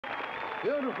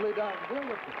Beautifully done,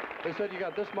 beautiful. They said you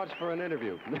got this much for an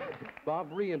interview. Bob,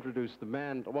 reintroduce the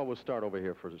man. Well, we'll start over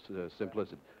here for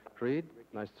simplicity. Creed,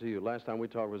 nice to see you. Last time we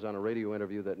talked was on a radio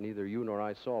interview that neither you nor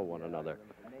I saw one another.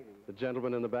 The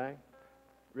gentleman in the back?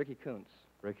 Ricky Kuntz.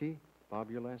 Ricky? Bob,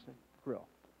 your last name? Grill.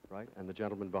 Right. And the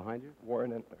gentleman behind you?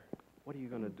 Warren Entler. What are you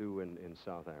going to do in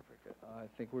South Africa? I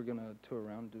think we're going to tour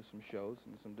around, do some shows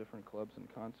in some different clubs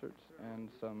and concerts, and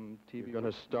some TV. You're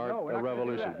going to start a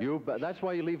revolution. That's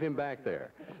why you leave him back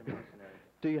there.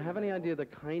 Do you have any idea the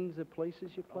kinds of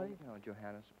places you play? You know,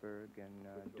 Johannesburg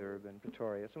and Durban,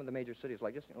 Pretoria, some of the major cities,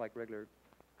 like regular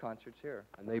concerts here.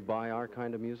 And they buy our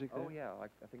kind of music there? Oh, yeah.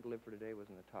 I think Live for Today was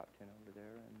in the top 10 over there.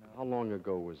 And, how long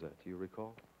ago was that? Do you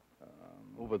recall?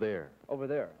 Over there? Over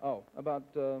there? Oh, about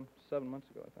 7 months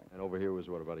ago, I think. And over here was,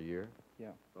 what, about a year? Yeah,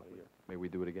 about a year. May we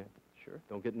do it again? Sure.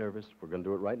 Don't get nervous. We're going to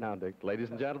do it right now, Dick.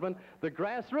 Ladies and gentlemen, the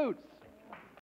Grassroots.